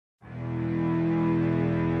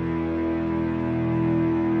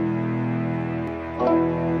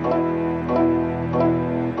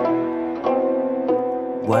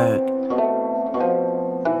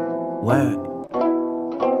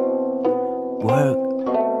Work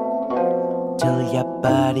till your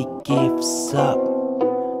body gives up.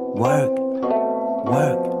 Work,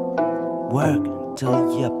 work, work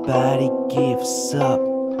till your body gives up.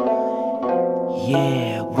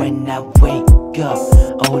 Yeah, when I wake up,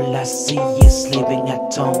 all I see is living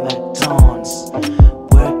automatons,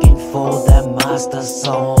 working for their masters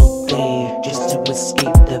all day, just to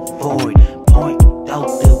escape the void. Point out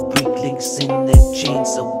the weak links in the chain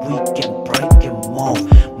so we can break them off.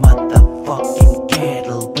 Motherfucking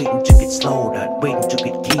cattle waiting to get slaughtered, waiting to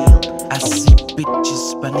get killed. I see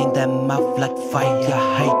bitches running their mouth like fire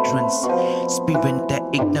hydrants, spewing that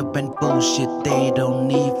ignorant bullshit. They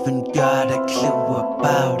don't even got a clue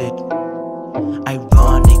about it.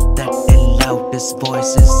 Ironic that the loudest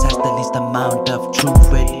voices has the least amount of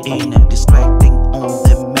truth in and distracting all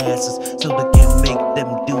the masses so they can make them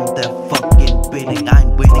do their fucking bidding.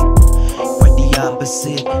 I'm winning, quite the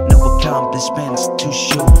opposite, no accomplishments to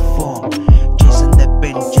show for, chasing the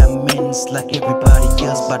Benjamins like everybody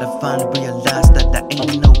else. But I finally realized that there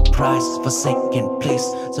ain't no price for second place.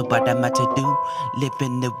 So what am I to do? Live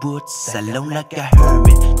in the woods alone like a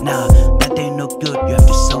hermit? Nah, that ain't no good. You have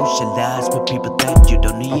to socialize with people that you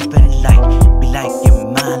don't even like. Be like your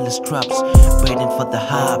mindless crops, waiting for the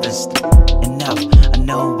harvest. Enough, I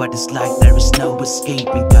know what it's like. There is no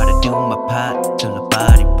escaping. Gotta do my part till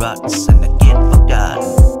nobody rots and I get forgotten.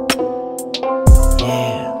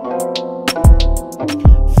 Yeah,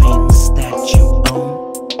 things that you own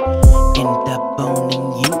end up owning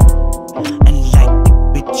you, and like the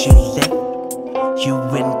bitch you left, you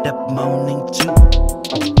end up moaning too.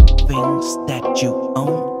 Things that you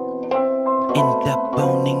own end up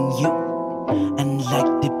owning you, and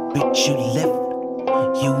like the bitch you left,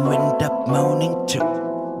 you end up moaning too.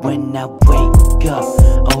 When I wake up,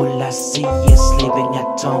 all I see is living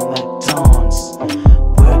automatons,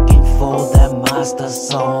 working for their masters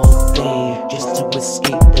all day, just to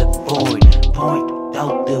escape the void. Point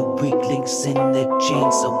out the weak links in the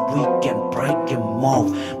chain so we can break them off.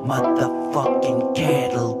 Motherfucking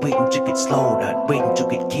cattle waiting to get slaughtered, waiting to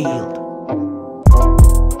get killed.